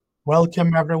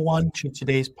Welcome, everyone, to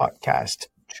today's podcast.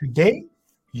 Today,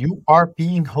 you are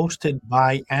being hosted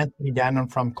by Anthony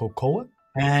Dannon from Cocoa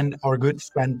and our good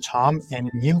friend Tom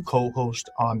and new co-host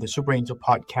on the Super Angel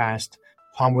podcast,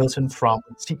 Tom Wilson from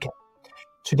CK.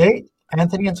 Today,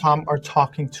 Anthony and Tom are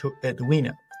talking to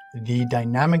Edwina, the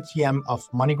dynamic GM of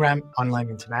MoneyGram Online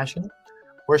International,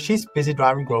 where she's busy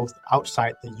driving growth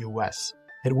outside the US.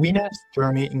 Edwina's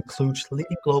journey includes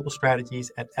leading global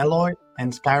strategies at Alloy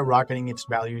and skyrocketing its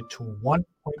value to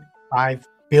 1.5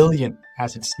 billion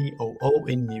as its COO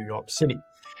in New York City.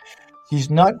 She's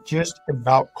not just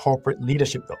about corporate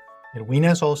leadership, though.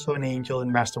 Edwina is also an angel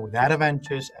investor with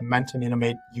Adventures, a mentor in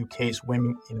Innovate UK's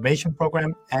Women Innovation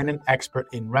Program, and an expert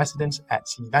in residence at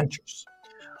C Ventures.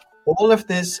 All of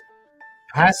this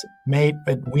has made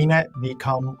Edwina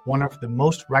become one of the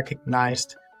most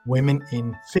recognized women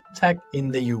in fintech in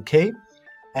the UK,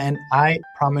 and I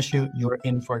promise you, you're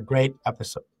in for a great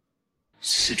episode.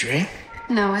 Is this a dream?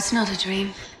 No, it's not a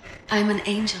dream. I'm an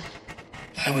angel.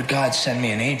 Why would God send me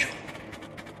an angel?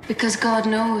 Because God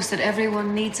knows that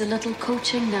everyone needs a little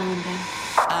coaching now and then.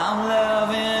 I'm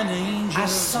loving angels. I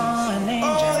saw an angel.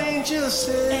 All angels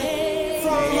say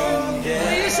from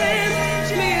you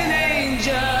sent me an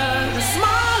angel. The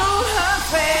smile on her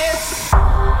face.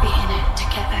 Be in it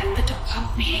together, but don't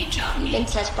hump me, angel. You've been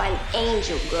touched by an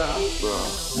angel, girl.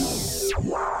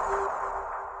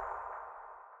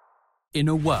 In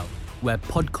a world where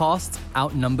podcasts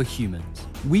outnumber humans,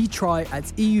 we try at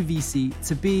EUVC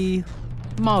to be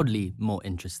mildly more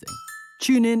interesting.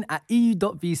 Tune in at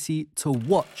EU.VC to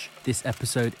watch this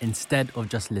episode instead of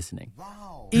just listening.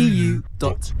 Wow.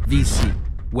 EU.VC,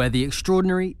 where the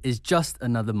extraordinary is just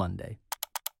another Monday.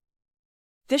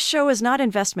 This show is not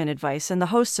investment advice, and the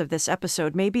hosts of this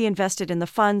episode may be invested in the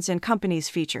funds and companies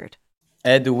featured.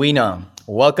 Edwina,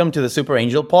 welcome to the Super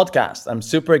Angel podcast. I'm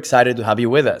super excited to have you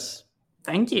with us.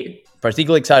 Thank you.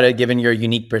 Particularly excited given your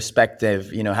unique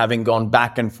perspective, having gone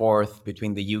back and forth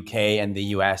between the UK and the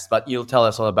US, but you'll tell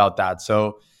us all about that.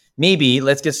 So maybe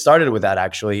let's get started with that,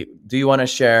 actually. Do you want to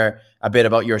share a bit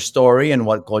about your story and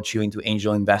what got you into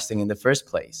angel investing in the first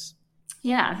place?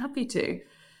 Yeah, happy to.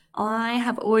 I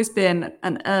have always been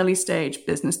an early stage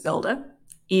business builder,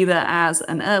 either as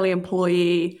an early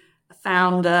employee, a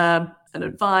founder, an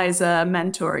advisor,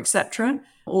 mentor, etc.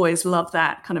 Always loved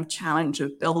that kind of challenge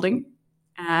of building.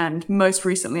 And most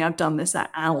recently, I've done this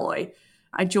at Alloy.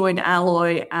 I joined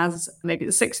Alloy as maybe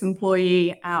the sixth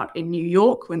employee out in New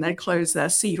York when they closed their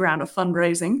seed round of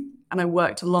fundraising. And I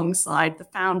worked alongside the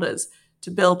founders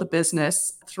to build the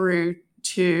business through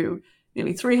to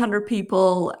nearly 300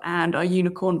 people and our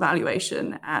unicorn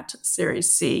valuation at Series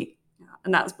C.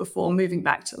 And that was before moving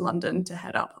back to London to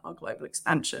head up our global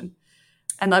expansion.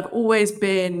 And I've always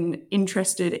been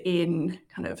interested in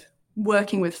kind of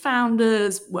working with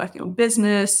founders, working on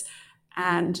business,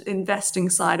 and investing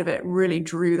side of it really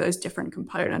drew those different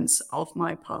components of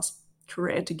my past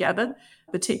career together,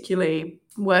 particularly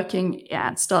working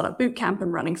at Startup Bootcamp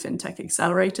and running fintech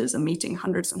accelerators and meeting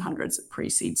hundreds and hundreds of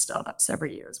pre-seed startups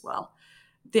every year as well.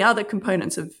 The other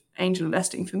components of angel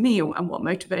investing for me and what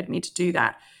motivated me to do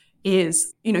that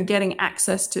is, getting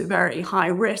access to very high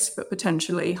risk but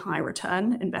potentially high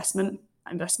return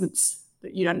investments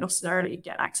that you don't necessarily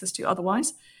get access to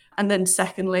otherwise. And then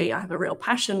secondly, I have a real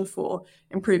passion for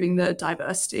improving the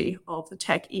diversity of the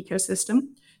tech ecosystem.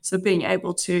 So being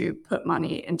able to put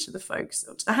money into the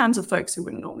hands of folks who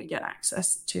wouldn't normally get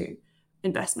access to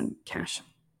investment cash.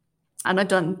 And I've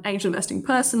done angel investing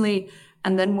personally,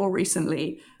 and then more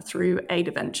recently through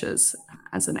Adventures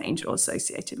as an angel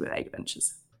associated with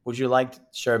Adventures. Would you like to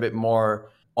share a bit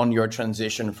more on your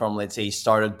transition from, let's say,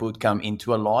 Startup Bootcamp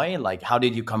into Alloy? Like, how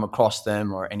did you come across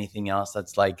them, or anything else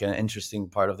that's like an interesting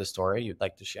part of the story you'd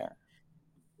like to share?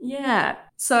 Yeah.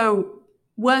 So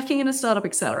working in a startup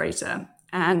accelerator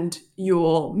and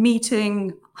you're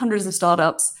meeting hundreds of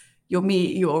startups,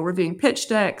 you're reviewing pitch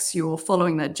decks, you're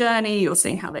following their journey, you're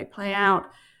seeing how they play out.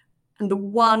 And the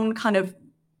one kind of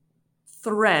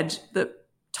thread that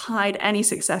tied any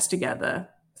success together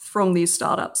from these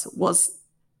startups was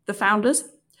the founders.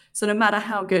 So no matter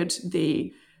how good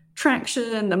the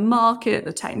traction, the market,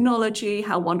 the technology,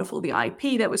 how wonderful the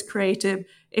IP that was created,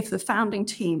 if the founding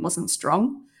team wasn't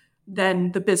strong,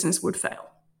 then the business would fail.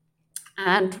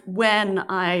 And when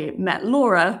I met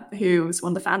Laura, who was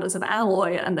one of the founders of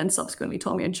Alloy, and then subsequently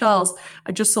Tommy and Charles,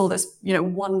 I just saw this,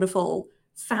 wonderful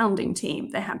founding team.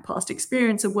 They had past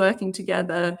experience of working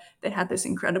together. They had this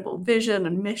incredible vision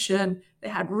and mission. They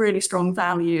had really strong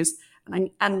values.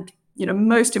 And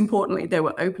most importantly, they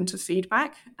were open to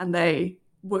feedback, and they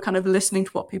were kind of listening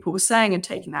to what people were saying and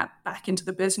taking that back into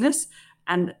the business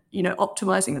and,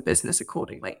 optimizing the business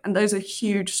accordingly. And those are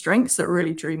huge strengths that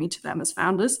really drew me to them as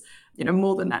founders,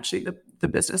 more than actually the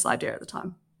business idea at the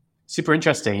time. Super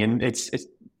interesting. And it's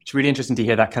really interesting to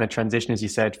hear that kind of transition, as you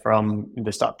said, from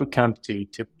the Start Bootcamp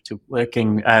to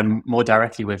working more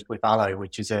directly with Alloy,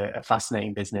 which is a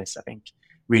fascinating business, I think,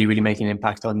 really, really making an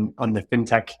impact on the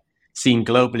fintech scene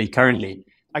globally currently.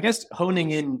 I guess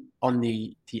honing in on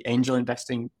the angel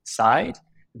investing side,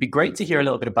 it'd be great to hear a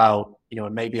little bit about,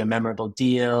 maybe a memorable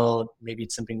deal, maybe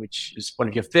it's something which is one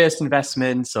of your first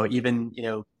investments, or even,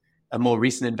 a more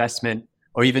recent investment,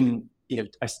 or even,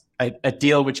 a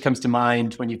deal which comes to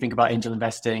mind when you think about angel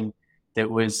investing that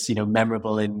was,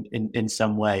 memorable in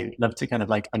some way. Love to kind of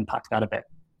like unpack that a bit.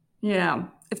 Yeah,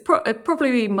 it'd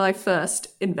probably be my first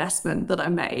investment that I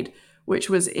made, which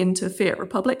was into Fiat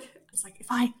Republic. It's like, if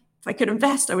I could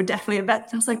invest, I would definitely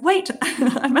invest. I was like, wait,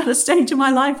 I'm at a stage in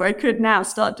my life where I could now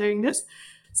start doing this.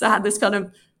 So I had this kind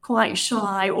of quite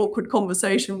shy, awkward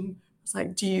conversation. It's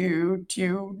like, do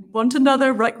you want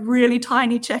another like really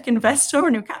tiny Czech investor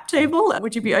on your cap table?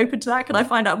 Would you be open to that? Can I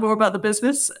find out more about the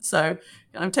business? So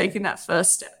I'm taking that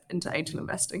first step into angel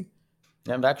investing.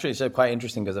 And actually, it's quite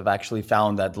interesting because I've actually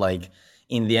found that like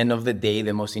in the end of the day,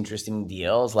 the most interesting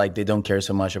deals, like they don't care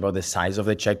so much about the size of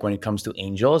the check when it comes to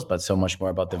angels, but so much more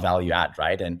about the value add,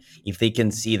 right? And if they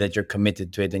can see that you're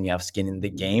committed to it and you have skin in the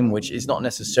game, which is not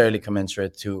necessarily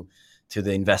commensurate to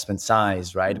the investment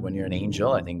size, right? When you're an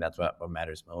angel, I think that's what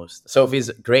matters most. Sophie's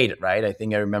great, right? I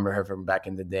think I remember her from back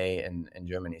in the day in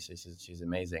Germany. So she's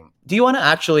amazing. Do you want to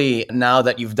actually, now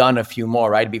that you've done a few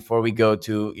more, right? Before we go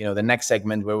to, the next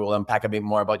segment where we'll unpack a bit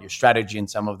more about your strategy and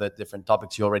some of the different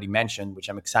topics you already mentioned, which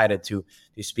I'm excited to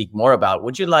speak more about.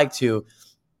 Would you like to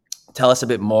tell us a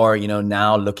bit more,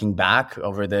 now looking back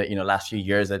over the, last few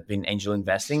years that been angel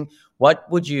investing, what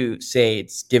would you say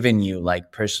it's given you,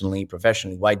 like personally,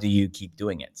 professionally? Why do you keep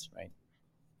doing it, right?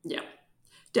 Yeah,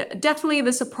 definitely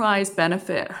the surprise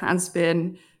benefit has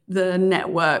been the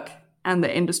network and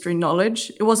the industry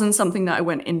knowledge. It wasn't something that I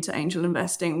went into angel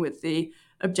investing with the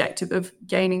objective of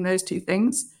gaining those two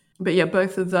things. But yeah,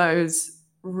 both of those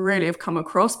really have come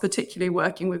across, particularly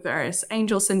working with various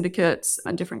angel syndicates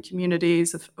and different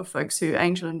communities of folks who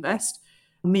angel invest,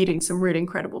 meeting some really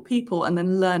incredible people, and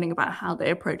then learning about how they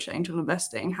approach angel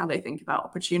investing, how they think about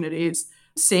opportunities,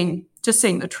 seeing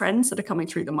the trends that are coming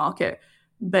through the market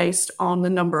based on the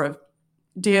number of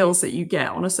deals that you get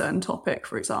on a certain topic.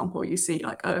 For example, you see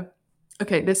like, oh,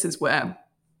 okay, this is where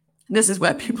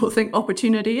people think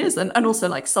opportunity is, and also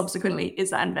like subsequently,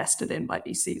 is that invested in by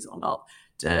VCs or not?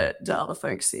 Do other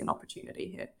folks see an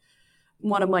opportunity here?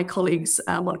 One of my colleagues,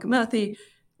 Monica Murthy,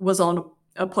 was on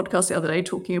a podcast the other day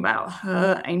talking about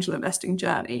her angel investing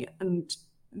journey, and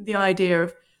the idea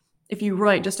of if you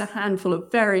write just a handful of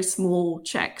very small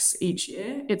checks each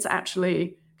year, it's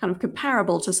actually kind of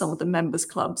comparable to some of the members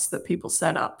clubs that people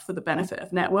set up for the benefit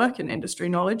of network and industry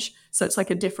knowledge. So it's like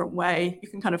a different way. You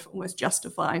can kind of almost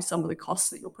justify some of the costs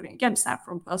that you're putting against that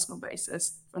from a personal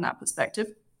basis from that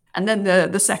perspective. And then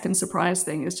the second surprise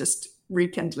thing is just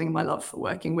rekindling my love for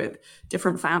working with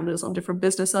different founders on different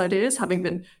business ideas. Having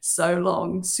been so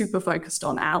long super focused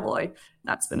on Alloy,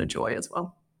 that's been a joy as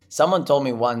well. Someone told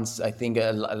me once, I think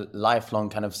a lifelong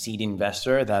kind of seed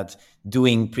investor, that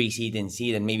doing pre-seed and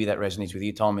seed, and maybe that resonates with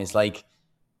you, Tom, is like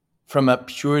from a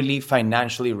purely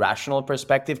financially rational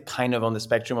perspective, kind of on the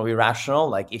spectrum of irrational.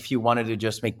 Like if you wanted to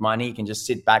just make money, you can just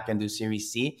sit back and do Series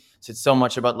C. So it's so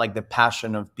much about like the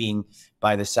passion of being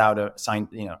by the side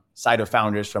of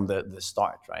founders from the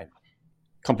start, right?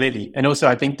 Completely. And also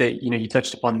I think that, you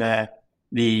touched upon there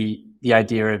the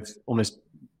idea of almost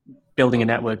building a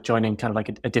network, joining kind of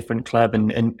like a different club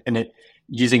and it,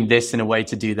 using this in a way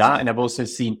to do that. And I've also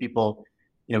seen people,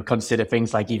 consider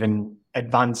things like even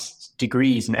advanced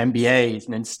degrees and MBAs,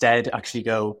 and instead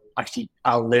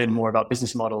I'll learn more about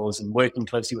business models and working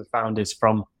closely with founders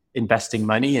from investing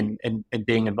money and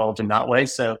being involved in that way.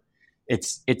 So I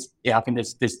think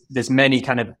there's many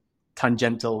kind of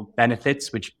tangential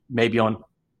benefits, which maybe aren't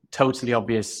totally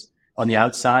obvious on the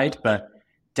outside, but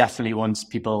definitely once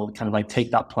people kind of like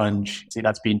take that plunge, see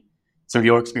that's been some of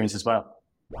your experience as well.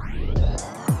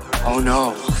 Oh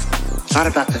no, not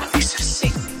about the thesis.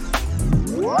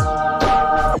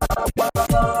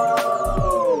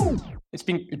 It's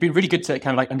been really good to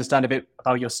kind of like understand a bit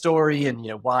about your story and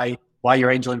why you're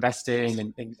angel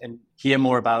investing and hear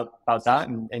more about that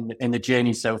and the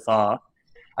journey so far.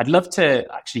 I'd love to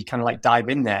actually kind of like dive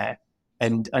in there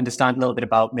and understand a little bit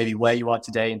about maybe where you are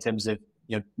today in terms of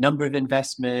number of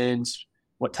investments,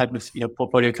 what type of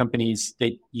portfolio companies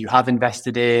that you have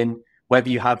invested in, whether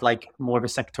you have like more of a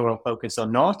sectoral focus or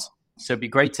not. So it'd be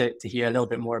great to hear a little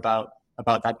bit more about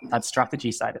that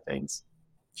strategy side of things.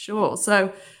 Sure.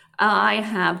 So I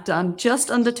have done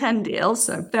just under 10 deals,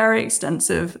 so very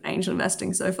extensive angel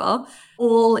investing so far,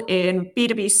 all in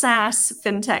B2B SaaS,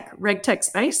 fintech, regtech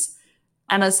space.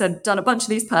 And as I said, done a bunch of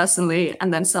these personally,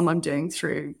 and then some I'm doing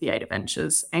through the Ada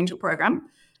Ventures Angel Program.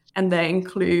 And they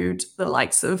include the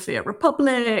likes of Fiat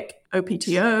Republic,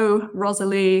 OPTO,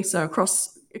 Rosalie, so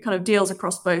across kind of deals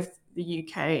across both the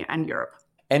UK and Europe.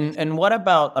 And what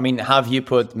about, I mean, have you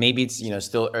put, maybe it's,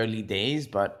 still early days,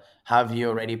 but have you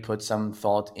already put some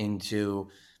thought into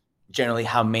generally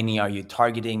how many are you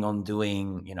targeting on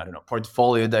doing, I don't know,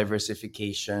 portfolio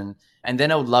diversification? And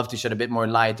then I would love to shed a bit more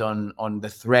light on the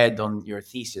thread on your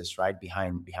thesis, right,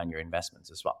 behind your investments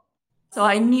as well. So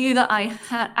I knew that I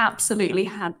absolutely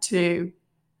had to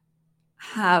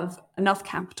have enough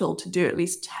capital to do at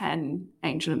least 10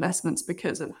 angel investments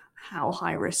because of how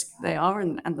high risk they are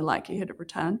and the likelihood of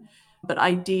return. But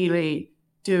ideally,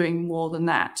 doing more than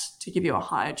that to give you a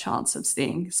higher chance of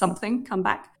seeing something come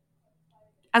back.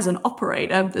 As an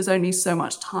operator, there's only so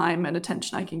much time and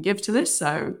attention I can give to this,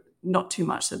 so not too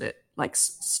much that it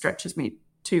stretches me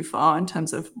too far in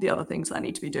terms of the other things I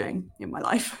need to be doing in my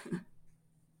life.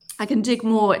 I can dig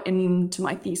more into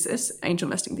my thesis, angel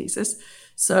investing thesis.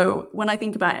 So when I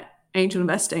think about angel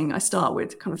investing, I start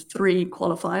with kind of 3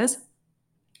 qualifiers.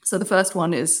 So the first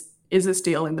one is this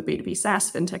deal in the B2B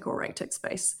SaaS, fintech, or regtech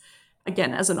space?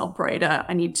 Again, as an operator,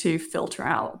 I need to filter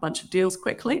out a bunch of deals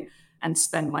quickly and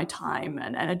spend my time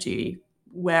and energy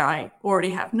where I already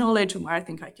have knowledge and where I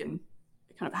think I can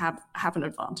kind of have an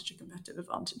advantage, a competitive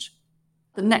advantage.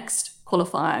 The next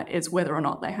qualifier is whether or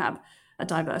not they have a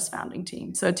diverse founding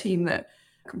team. So a team that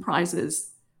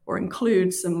comprises or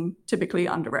includes some typically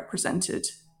underrepresented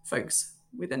folks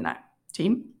within that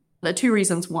team. There are 2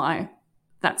 reasons why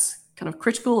that's kind of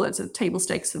critical. It's a table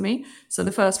stakes for me. So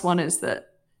the first one is that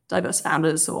diverse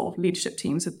founders or leadership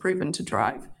teams have proven to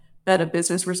drive better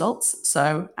business results.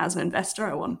 So as an investor,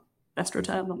 I want best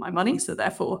return on my money. So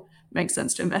therefore, it makes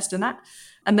sense to invest in that.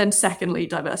 And then secondly,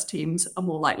 diverse teams are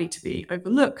more likely to be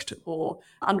overlooked or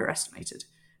underestimated.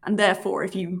 And therefore,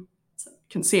 if you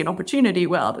can see an opportunity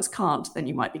where others can't, then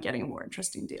you might be getting a more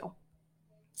interesting deal.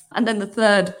 And then the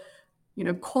third,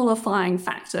 qualifying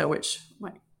factor, which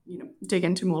might dig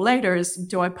into more later, is,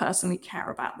 do I personally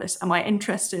care about this? Am I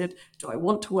interested? Do I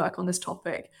want to work on this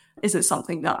topic? Is it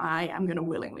something that I am going to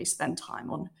willingly spend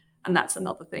time on? And that's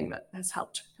another thing that has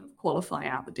helped kind of qualify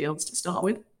out the deals to start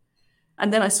with.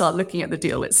 And then I start looking at the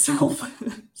deal itself.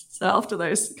 So after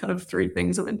those kind of 3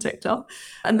 things have been ticked off,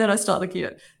 and then I start looking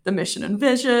at the mission and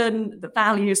vision, the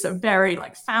values, so very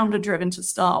founder driven to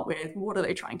start with. What are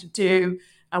they trying to do?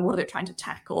 And what are they trying to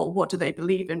tackle? What do they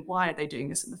believe in? Why are they doing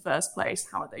this in the first place?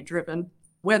 How are they driven?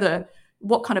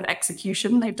 What kind of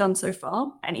execution they've done so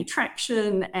far? Any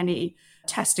traction? Any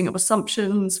testing of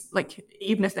assumptions?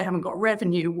 Even if they haven't got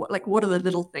revenue, what are the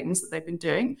little things that they've been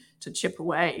doing to chip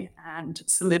away and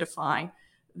solidify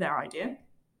their idea?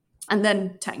 And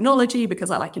then technology,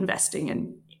 because I like investing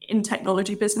in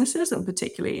technology businesses, and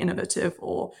particularly innovative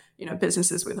or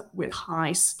businesses with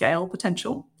high scale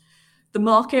potential. The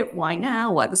market, why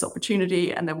now? Why this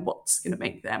opportunity? And then what's going to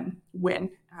make them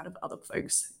win out of other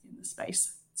folks in the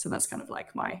space? So that's kind of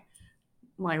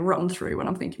my run through when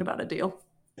I'm thinking about a deal.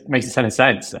 It makes a ton of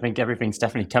sense. I think everything's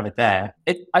definitely covered there.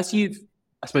 I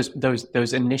suppose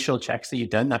those initial checks that you've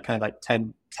done, that kind of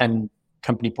 10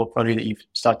 company portfolio that you've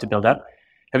started to build up,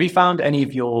 have you found any of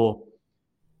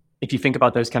if you think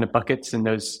about those kind of buckets and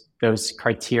those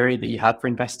criteria that you had for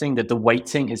investing, that the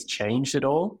weighting has changed at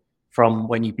all from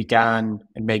when you began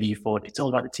and maybe you thought it's all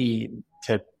about the team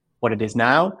to what it is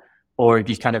now? Or have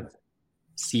you kind of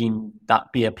seen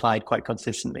that be applied quite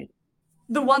consistently?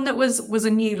 The one that was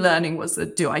a new learning was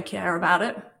that, do I care about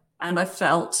it? And I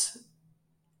felt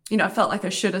like I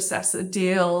should assess a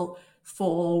deal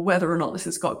for whether or not this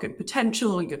has got good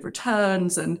potential and good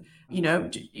returns. And,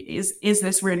 is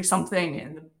this really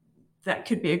something that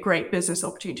could be a great business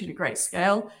opportunity to great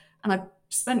scale? And I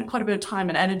spent quite a bit of time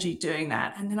and energy doing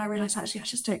that. And then I realized, actually, I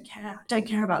just don't care. I don't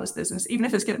care about this business, even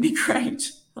if it's going to be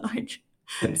great.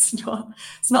 It's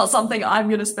not something I'm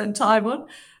going to spend time on.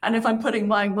 And if I'm putting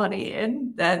my money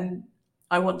in, then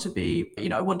I want to be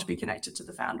connected to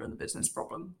the founder and the business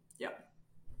problem. Yeah.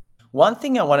 One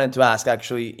thing I wanted to ask,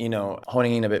 actually,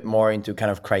 honing in a bit more into kind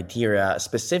of criteria,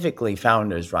 specifically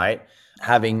founders, right?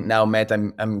 Having now met,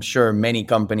 I'm sure, many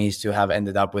companies to have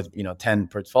ended up with, 10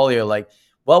 portfolio,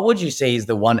 what would you say is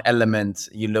the one element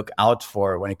you look out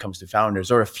for when it comes to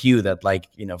founders, or a few that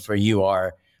for you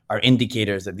are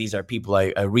indicators that these are people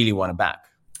I really want to back?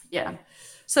 Yeah.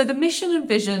 So the mission and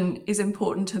vision is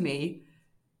important to me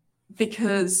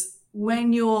because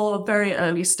when you're very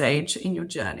early stage in your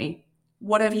journey,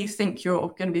 whatever you think you're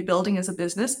going to be building as a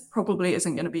business probably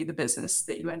isn't going to be the business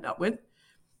that you end up with.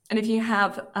 And if you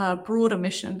have a broader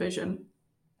mission and vision,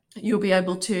 you'll be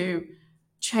able to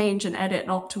change and edit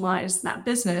and optimize that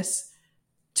business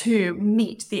to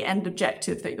meet the end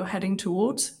objective that you're heading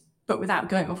towards, but without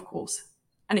going off course.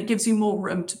 And it gives you more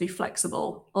room to be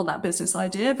flexible on that business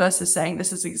idea versus saying,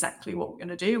 this is exactly what we're going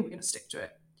to do, we're going to stick to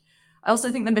it. I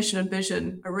also think the mission and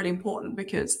vision are really important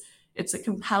because it's a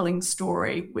compelling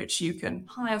story which you can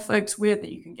hire folks with,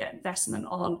 that you can get investment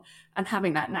on, and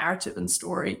having that narrative and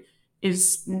story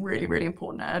is really, really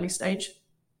important at early stage.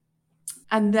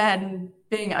 And then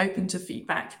being open to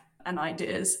feedback and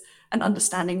ideas and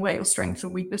understanding where your strengths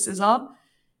and weaknesses are.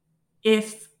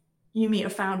 If you meet a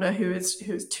founder who is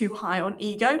too high on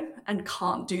ego and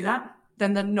can't do that,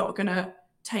 then they're not going to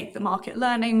take the market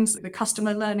learnings, the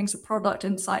customer learnings, the product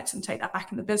insights, and take that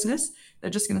back in the business. They're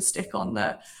just going to stick on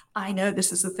the, I know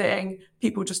this is the thing,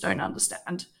 people just don't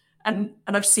understand. And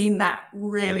I've seen that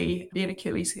really be an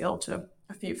Achilles heel to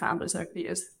a few founders over the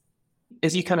years.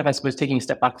 As you kind of, I suppose, taking a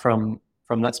step back from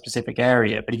that specific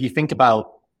area, but if you think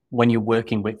about when you're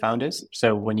working with founders,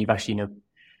 so when you've actually,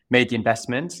 made the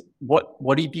investment,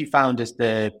 what have you found as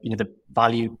the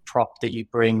value prop that you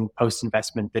bring post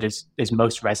investment that is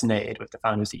most resonated with the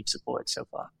founders that you've supported so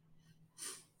far?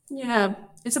 Yeah,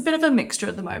 it's a bit of a mixture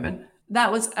at the moment.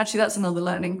 That's another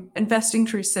learning. Investing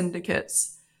through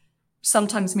syndicates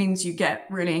sometimes means you get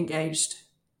really engaged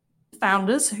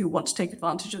founders who want to take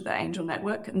advantage of their angel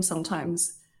network, and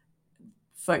sometimes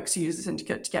folks use the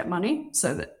syndicate to get money.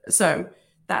 So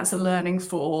that's a learning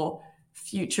for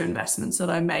future investments that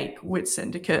I make with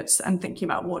syndicates, and thinking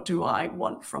about, what do I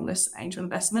want from this angel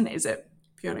investment? Is it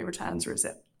purely returns, or is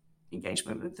it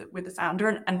engagement with the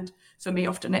founder? And for me,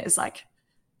 often it is like,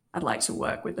 I'd like to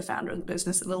work with the founder of the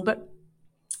business a little bit.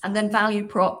 And then value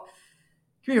prop,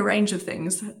 give you a range of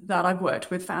things that I've worked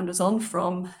with founders on,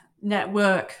 from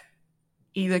network,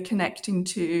 either connecting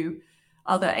to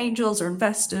other angels or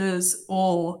investors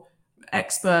or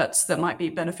experts that might be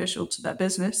beneficial to their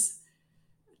business,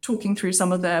 talking through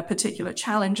some of their particular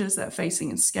challenges they're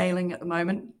facing in scaling at the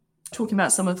moment, talking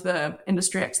about some of the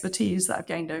industry expertise that I've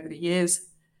gained over the years.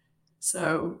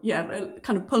 So yeah,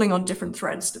 kind of pulling on different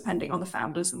threads depending on the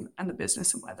founders and the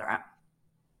business and where they're at.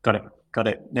 Got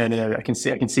it. No. I can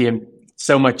see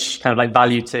so much kind of like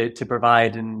value to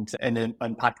provide and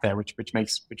unpack there, which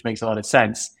makes a lot of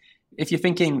sense. If you're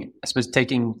thinking, I suppose,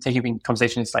 taking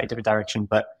conversation in a slightly different direction,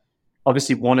 but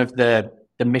obviously one of the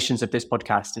missions of this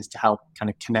podcast is to help kind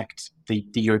of connect the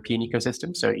European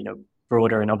ecosystem. So,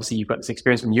 broader, and obviously you've got this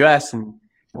experience from the US and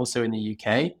also in the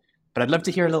UK, but I'd love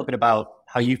to hear a little bit about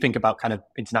how you think about kind of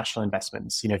international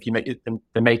investments. If you make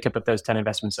the makeup of those 10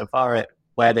 investments so far,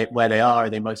 where they are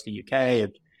they mostly UK?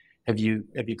 Have you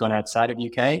gone outside of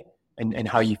UK, and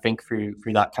how you think through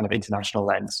that kind of international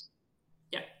lens?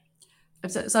 Yeah.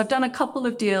 So I've done a couple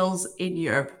of deals in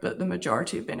Europe, but the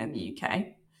majority have been in the UK.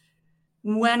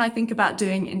 When I think about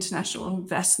doing international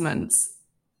investments,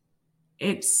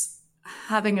 it's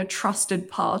having a trusted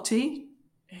party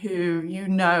who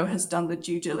has done the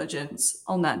due diligence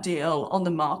on that deal, on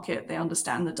the market. They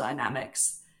understand the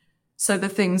dynamics. So the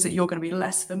things that you're going to be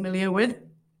less familiar with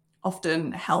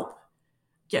often help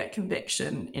get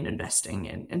conviction in investing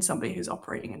in somebody who's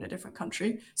operating in a different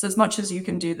country. So as much as you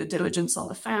can do the diligence on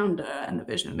the founder and the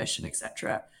vision and mission,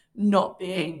 etc., not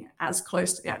being as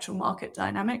close to the actual market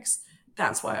dynamics,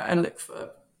 that's why I look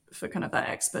for kind of that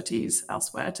expertise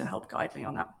elsewhere to help guide me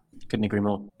on that. Couldn't agree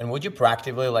more. And would you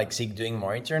proactively seek doing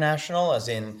more international? As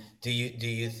in, do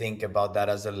you think about that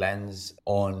as a lens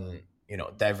on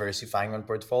diversifying on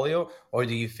portfolio, or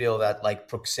do you feel that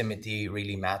proximity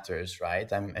really matters?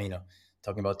 Right? I'm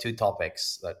talking about two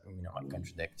topics that might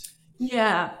contradict.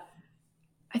 Yeah,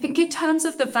 I think in terms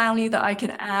of the value that I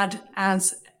can add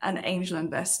as an angel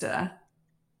investor,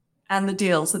 and the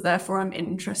deals that therefore I'm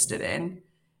interested in,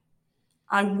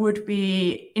 I would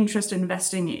be interested in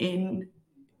investing in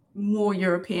more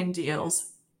European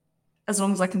deals as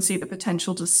long as I can see the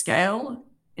potential to scale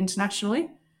internationally,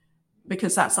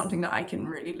 because that's something that I can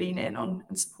really lean in on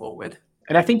and support with.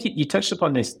 And I think you touched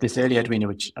upon this earlier, Edwina,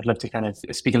 which I'd love to kind of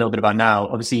speak a little bit about now.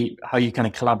 Obviously, how you kind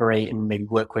of collaborate and maybe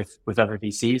work with other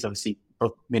VCs. Obviously,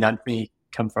 both me and Anthony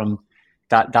come from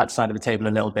that side of the table a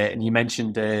little bit. And you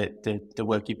mentioned the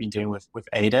work you've been doing with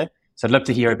Ada. So I'd love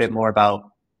to hear a bit more about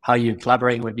how you're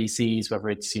collaborating with VCs, whether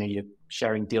it's, you're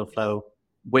sharing deal flow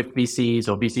with VCs,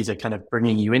 or VCs are kind of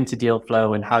bringing you into deal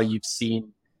flow, and how you've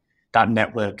seen that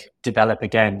network develop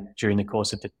again during the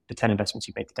course of the 10 investments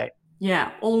you've made to date.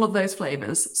 Yeah, all of those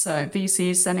flavors. So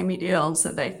VCs sending me deals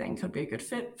that they think could be a good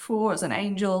fit for as an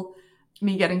angel,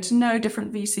 me getting to know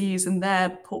different VCs and their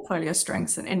portfolio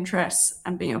strengths and interests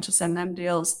and being able to send them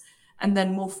deals. And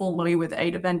then more formally with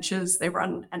Ada Ventures, they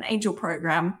run an angel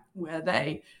program where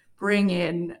they bring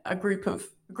in a group of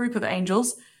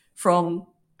angels from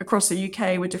across the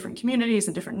UK with different communities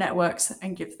and different networks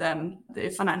and give them the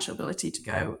financial ability to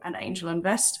go and angel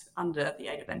invest under the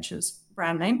Ada Ventures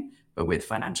brand name, but with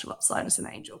financial upside as an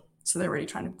angel. So they're really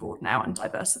trying to broaden out and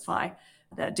diversify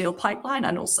their deal pipeline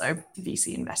and also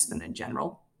VC investment in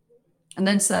general. And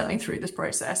then certainly through this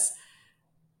process,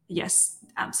 yes,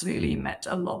 absolutely met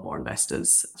a lot more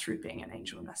investors through being an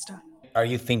angel investor. Are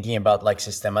you thinking about like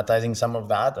systematizing some of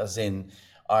that, as in,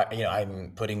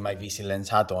 I'm putting my VC lens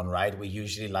hat on, right? We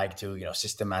usually like to,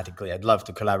 systematically, I'd love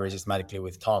to collaborate systematically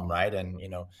with Tom, right? And,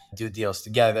 do deals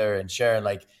together and share,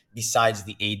 like, besides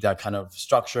the ADA kind of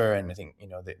structure. And I think,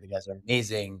 the guys are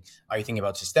amazing. Are you thinking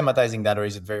about systematizing that, or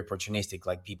is it very opportunistic,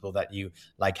 like people that you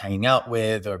like hanging out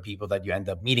with or people that you end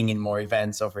up meeting in more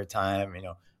events over time?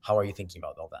 How are you thinking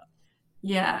about all that?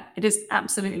 Yeah, it is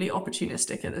absolutely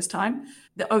opportunistic at this time.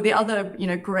 The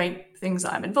other, great things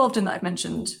that I'm involved in that I've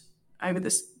mentioned over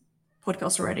this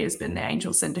podcast already has been the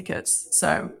angel syndicates.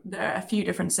 So there are a few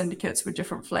different syndicates with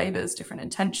different flavors, different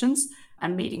intentions,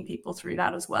 and meeting people through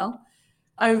that as well.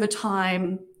 Over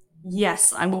time,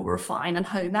 yes, I will refine and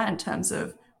hone that in terms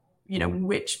of,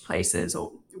 which places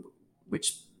or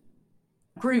which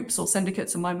groups or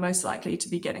syndicates am I most likely to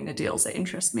be getting the deals that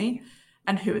interest me,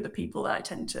 and who are the people that I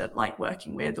tend to like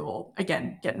working with, or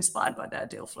again, get inspired by their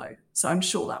deal flow. So I'm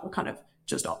sure that will kind of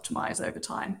just optimize over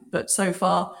time. But so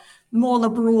far, more the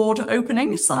broad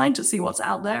opening side to see what's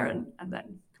out there and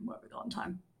then can work with it on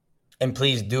time. And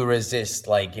please do resist,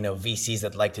 VCs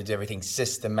that like to do everything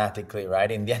systematically, right?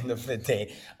 In the end of the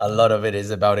day, a lot of it is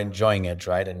about enjoying it,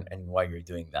 right? And why you're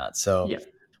doing that. So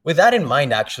With that in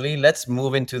mind, actually, let's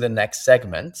move into the next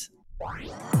segment.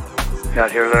 You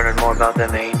out here learning more about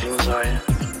them angels, are you?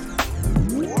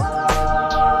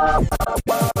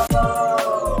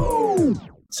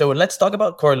 So let's talk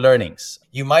about core learnings.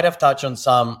 You might have touched on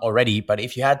some already, but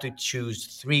if you had to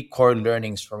choose 3 core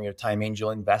learnings from your time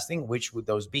angel investing, which would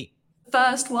those be?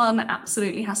 First one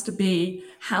absolutely has to be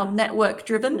how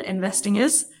network-driven investing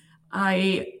is.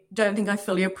 I don't think I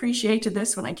fully appreciated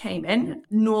this when I came in,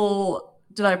 nor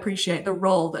did I appreciate the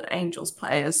role that angels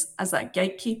play as that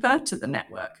gatekeeper to the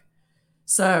network.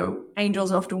 So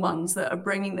angels are often ones that are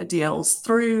bringing the deals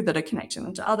through, that are connecting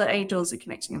them to other angels, are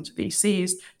connecting them to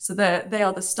VCs. So they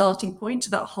are the starting point to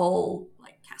that whole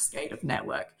cascade of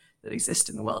network that exists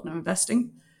in the world of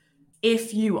investing.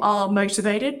 If you are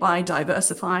motivated by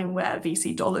diversifying where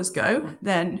VC dollars go,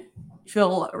 then you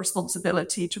feel a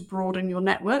responsibility to broaden your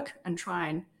network and try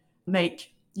and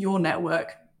make your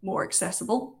network more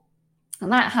accessible.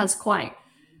 And that has quite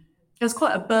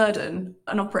a burden,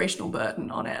 an operational burden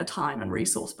on it, a time and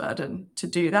resource burden to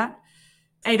do that.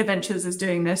 Ada Ventures is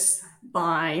doing this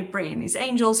by bringing these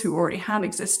angels who already have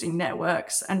existing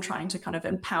networks and trying to kind of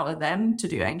empower them to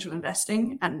do angel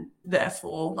investing and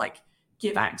therefore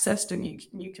give access to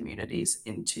new communities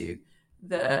into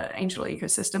the angel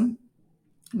ecosystem.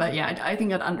 But yeah, I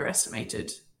think I'd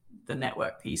underestimated the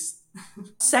network piece.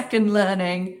 Second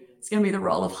learning is going to be the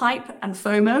role of hype and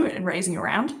FOMO in raising a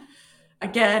round.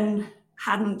 Again,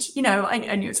 I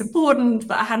knew it's important,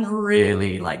 but I hadn't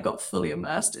really got fully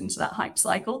immersed into that hype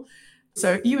cycle.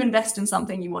 So if you invest in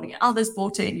something, you want to get others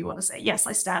bought in, you want to say, yes,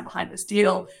 I stand behind this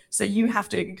deal. So you have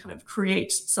to kind of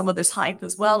create some of this hype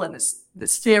as well and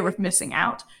this fear of missing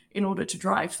out in order to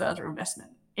drive further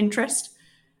investment interest.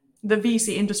 The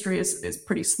VC industry is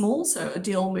pretty small, so a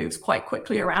deal moves quite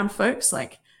quickly around folks.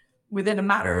 Within a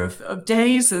matter of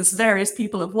days, as various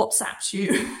people have WhatsApped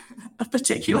you a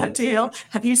particular deal.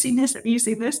 Have you seen this? Have you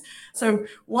seen this? So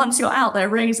once you're out there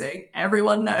raising,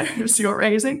 everyone knows you're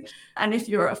raising. And if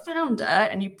you're a founder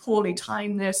and you poorly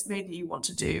time this, maybe you want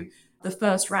to do the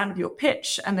first round of your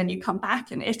pitch and then you come back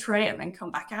and iterate and then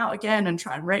come back out again and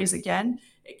try and raise again.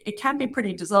 It can be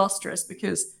pretty disastrous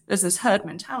because there's this herd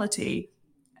mentality.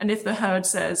 And if the herd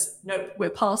says, nope, we're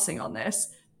passing on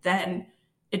this, then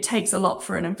it takes a lot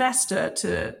for an investor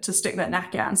to stick their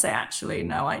neck out and say, actually,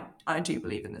 no, I do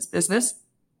believe in this business.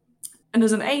 And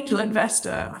as an angel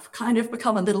investor, I've kind of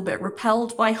become a little bit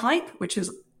repelled by hype, which is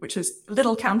a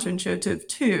little counterintuitive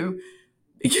too,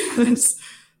 because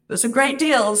there's some great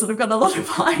deals that have got a lot of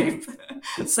hype.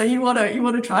 So you want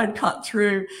to try and cut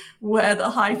through where the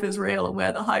hype is real and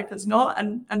where the hype is not,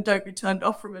 and don't be turned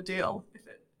off from a deal if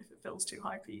it feels too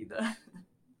hypey either.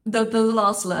 The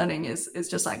last learning is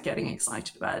just getting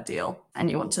excited about a deal, and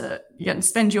you want to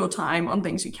spend your time on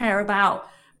things you care about,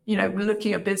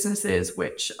 looking at businesses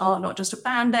which are not just a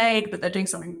band-aid, but they're doing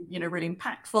something, really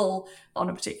impactful on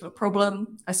a particular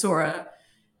problem. I saw a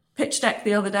pitch deck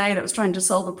the other day that was trying to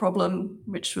solve a problem,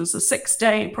 which was a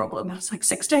 6-day problem. I was like,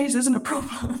 6 days isn't a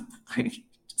problem.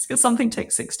 Just because something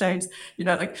takes 6 days,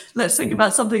 let's think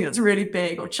about something that's really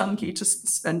big or chunky to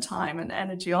spend time and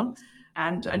energy on.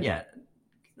 And yeah,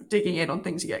 digging in on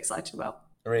things you get excited about.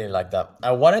 I really like that.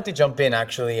 I wanted to jump in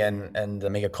actually and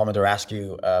make a comment or ask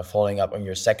you, following up on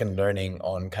your second learning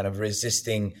on kind of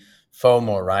resisting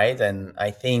FOMO, right? And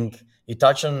I think you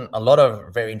touched on a lot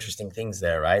of very interesting things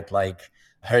there, right? Like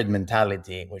herd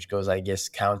mentality, which goes, I guess,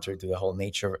 counter to the whole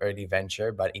nature of early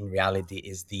venture, but in reality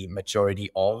is the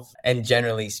majority of. And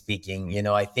generally speaking,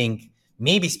 I think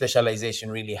maybe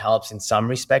specialization really helps in some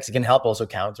respects. It can help also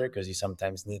counter, because you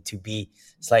sometimes need to be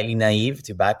slightly naive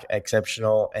to back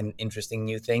exceptional and interesting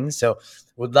new things. So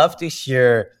would love to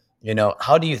hear,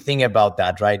 how do you think about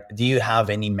that, right? Do you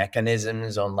have any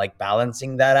mechanisms on like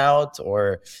balancing that out,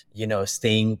 or,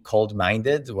 staying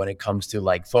cold-minded when it comes to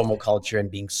like FOMO culture and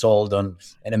being sold on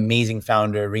an amazing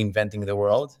founder reinventing the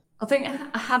world? I think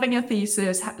having a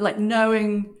thesis, like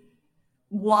knowing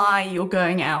why you're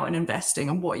going out and investing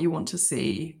and what you want to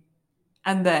see,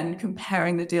 and then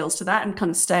comparing the deals to that and kind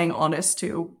of staying honest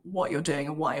to what you're doing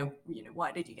and why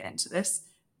did you get into this,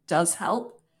 does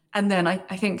help. And then I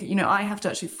think, I have to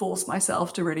actually force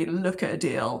myself to really look at a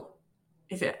deal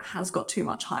if it has got too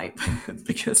much hype,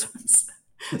 because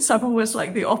I'm almost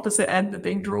like the opposite end of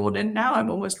being drawn in now. I'm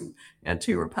almost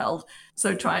too repelled.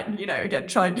 So try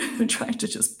to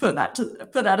just put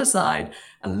that aside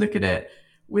and look at it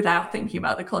without thinking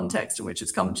about the context in which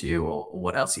it's come to you, or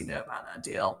what else you know about that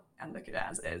deal, and look at it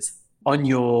as it is. On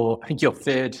your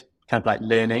third kind of like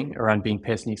learning around being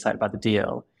personally excited about the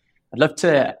deal, I'd love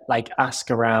to ask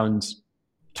around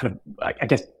kind of, I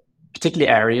guess,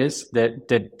 particular areas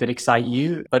that excite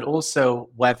you, but also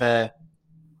whether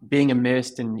being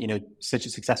immersed in, such a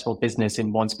successful business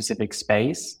in one specific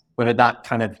space, whether that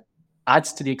kind of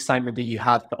adds to the excitement that you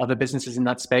have for other businesses in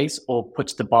that space, or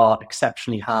puts the bar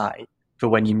exceptionally high for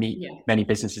when you meet many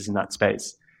businesses in that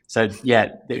space. So yeah,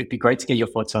 it would be great to get your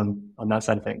thoughts on that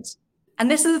side of things. And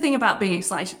this is the thing about being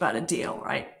excited about a deal,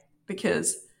 right?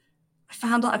 Because I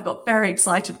found out I've got very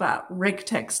excited about rig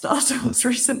tech startups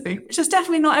recently, which is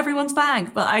definitely not everyone's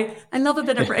bag, but I love a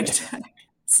bit of rig tech.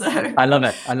 So I love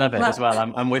it as well.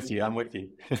 I'm with you.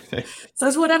 So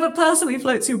it's whatever personally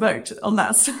floats your boat on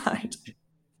that side.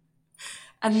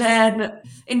 And then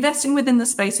investing within the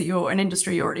space that you're an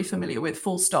industry you're already familiar with,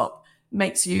 full stop,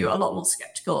 makes you a lot more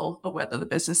skeptical of whether the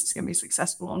business is going to be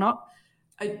successful or not.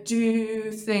 I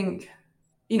do think,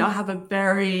 I have a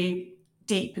very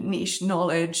deep niche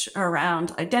knowledge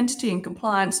around identity and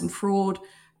compliance and fraud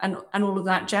and all of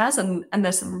that jazz. And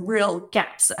there's some real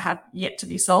gaps that have yet to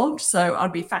be solved. So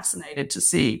I'd be fascinated to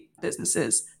see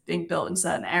businesses being built in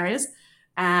certain areas.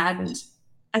 And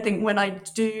I think when I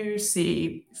do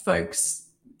see folks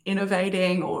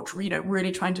innovating or,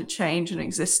 really trying to change an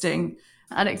existing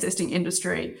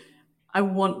industry, I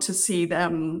want to see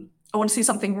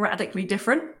something radically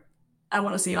different. I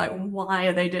want to see why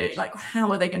are they doing,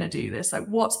 how are they going to do this?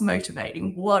 What's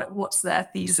motivating? What's their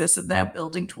thesis that they're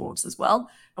building towards as well?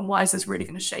 And why is this really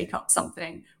going to shake up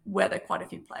something where there are quite a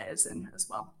few players in as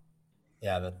well?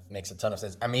 Yeah, that makes a ton of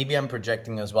sense. And maybe I'm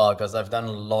projecting as well, because I've done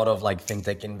a lot of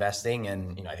fintech investing,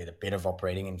 and I did a bit of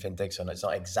operating in fintech, so it's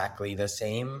not exactly the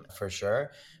same for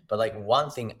sure. But one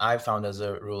thing I found as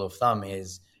a rule of thumb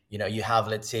is, you have,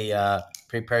 let's say, a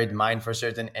prepared mind for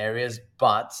certain areas,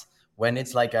 but when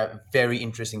it's a very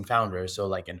interesting founder,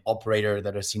 so an operator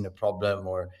that has seen a problem,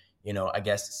 or, I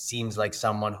guess seems like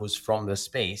someone who's from the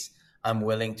space, I'm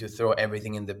willing to throw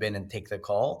everything in the bin and take the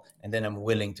call. And then I'm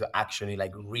willing to actually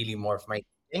really morph my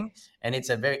thing. And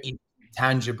it's a very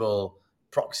tangible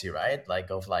proxy, right?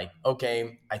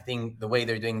 Okay, I think the way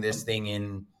they're doing this thing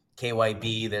in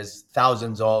KYB, there's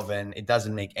thousands of, and it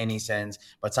doesn't make any sense.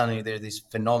 But suddenly there's this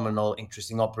phenomenal,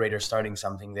 interesting operator starting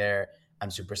something there.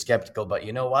 I'm super skeptical, but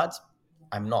you know what?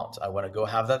 I'm not. I want to go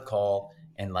have that call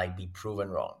and be proven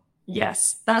wrong.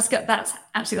 Yes, that's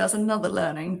another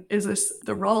learning. Is this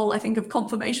the role, I think, of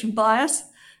confirmation bias?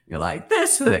 You're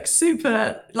this looks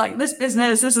super, this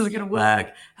business, this isn't going to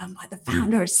work. And the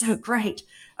founder is so great.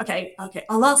 Okay,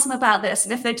 I'll ask them about this.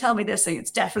 And if they tell me this thing,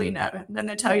 it's definitely no. And then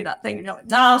they tell you that thing and you're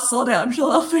no, I'll sort it out. I'm sure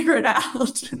I'll figure it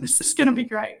out. This is going to be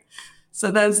great.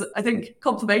 So I think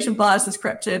confirmation bias has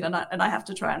crept in, and I have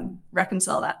to try and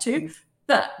reconcile that too.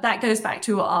 But that goes back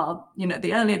to our,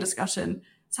 the earlier discussion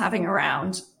it's having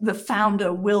around the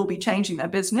founder will be changing their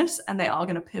business, and they are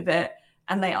going to pivot,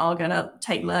 and they are going to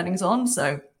take learnings on.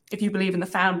 So if you believe in the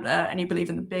founder and you believe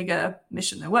in the bigger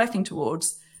mission they're working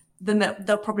towards, then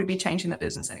they'll probably be changing their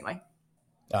business anyway.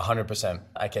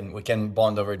 100%. We can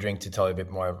bond over a drink to tell you a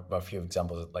bit more about a few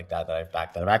examples like that I've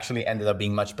backed that have actually ended up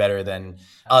being much better than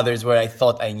others where I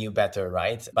thought I knew better,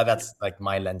 right? But that's like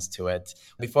my lens to it.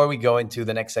 Before we go into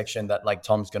the next section that like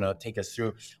Tom's going to take us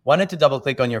through, wanted to double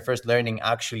click on your first learning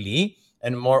actually,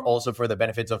 and more also for the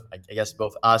benefits of, I guess,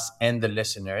 both us and the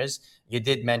listeners. You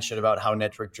did mention about how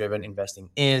network-driven investing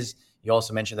is. You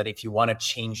also mentioned that if you want to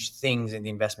change things in the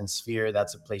investment sphere,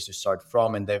 that's a place to start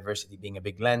from, and diversity being a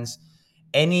big lens.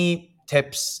 Any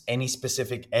tips, any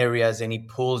specific areas, any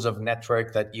pools of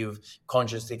network that you've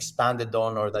consciously expanded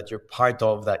on or that you're part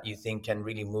of that you think can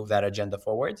really move that agenda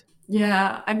forward?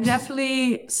 Yeah, I'm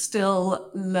definitely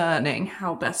still learning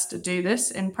how best to do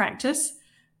this in practice.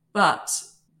 But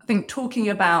I think talking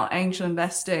about angel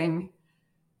investing,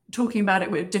 talking about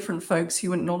it with different folks you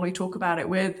wouldn't normally talk about it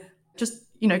with, just,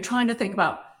 trying to think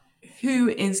about who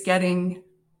is getting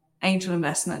angel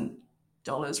investment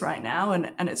dollars right now,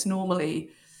 and it's normally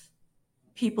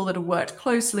people that have worked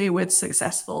closely with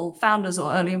successful founders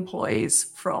or early employees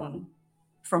from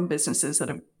businesses that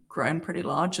have grown pretty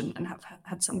large and have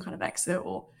had some kind of exit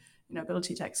or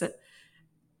ability to exit.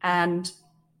 And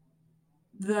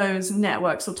those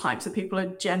networks or types of people are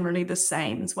generally the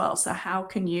same as well. So how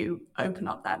can you open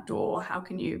up that door? How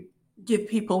can you give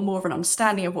people more of an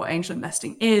understanding of what angel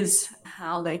investing is,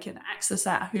 how they can access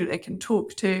that, who they can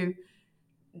talk to?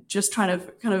 Just trying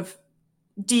to kind of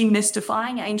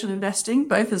demystifying angel investing,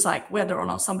 both as like whether or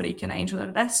not somebody can angel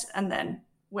invest and then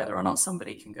whether or not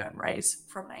somebody can go and raise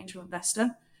from an angel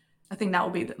investor. I think that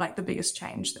will be the biggest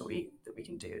change that we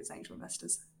can do as angel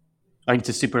investors. I think it's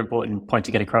a super important point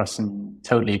to get across and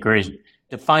totally agree.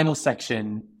 The final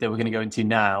section that we're going to go into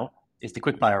now is the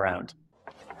quickfire round.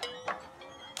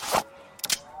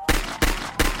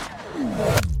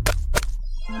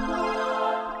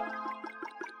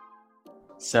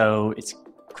 So it's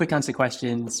quick answer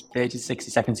questions, 30 to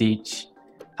 60 seconds each.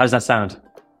 How does that sound?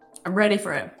 I'm ready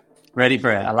for it. Ready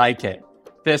for it. I like it.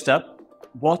 First up,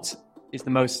 what is the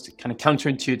most kind of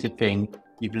counterintuitive thing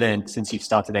you've learned since you've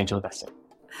started angel investing?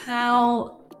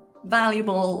 How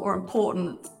valuable or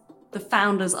important the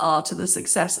founders are to the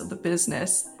success of the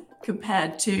business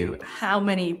compared to how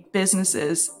many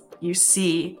businesses you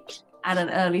see at an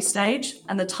early stage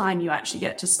and the time you actually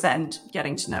get to spend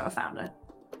getting to know a founder.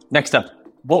 Next up,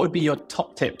 what would be your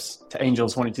top tips to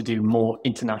angels wanting to do more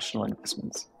international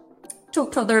investments?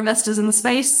 Talk to other investors in the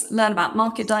space, learn about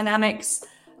market dynamics,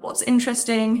 what's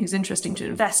interesting, who's interesting to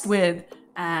invest with,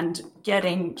 and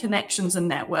getting connections and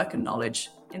network and knowledge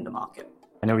in the market.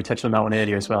 I know we touched on that one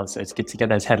earlier as well, so it's good to get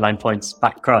those headline points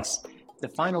back across. The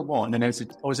final one, I know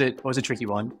it was a tricky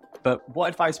one, but what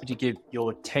advice would you give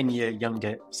your 10-year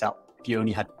younger self if you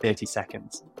only had 30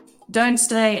 seconds? Don't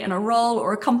stay in a role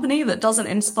or a company that doesn't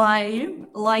inspire you.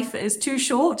 Life is too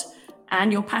short,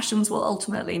 and your passions will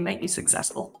ultimately make you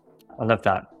successful. I love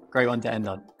that. Great one to end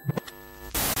on.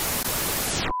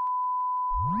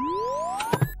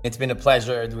 It's been a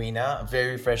pleasure, Edwina.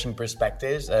 Very refreshing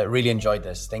perspectives. Really enjoyed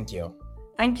this. Thank you.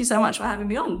 Thank you so much for having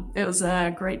me on. It was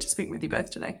great to speak with you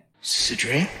both today. Is this a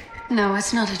dream? No,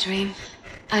 it's not a dream.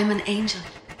 I'm an angel.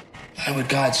 Why would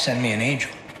God send me an angel?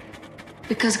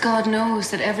 Because God knows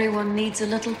that everyone needs a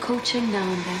little coaching now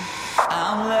and then.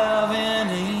 I'm loving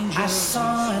angels. I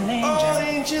saw an angel. All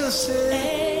angels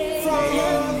say from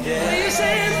you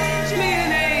sent me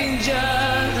an angel.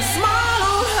 The smile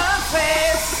on her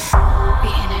face.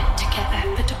 Be in it together,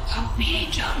 but don't hold me,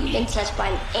 angel. Been touched by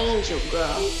an angel,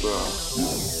 girl.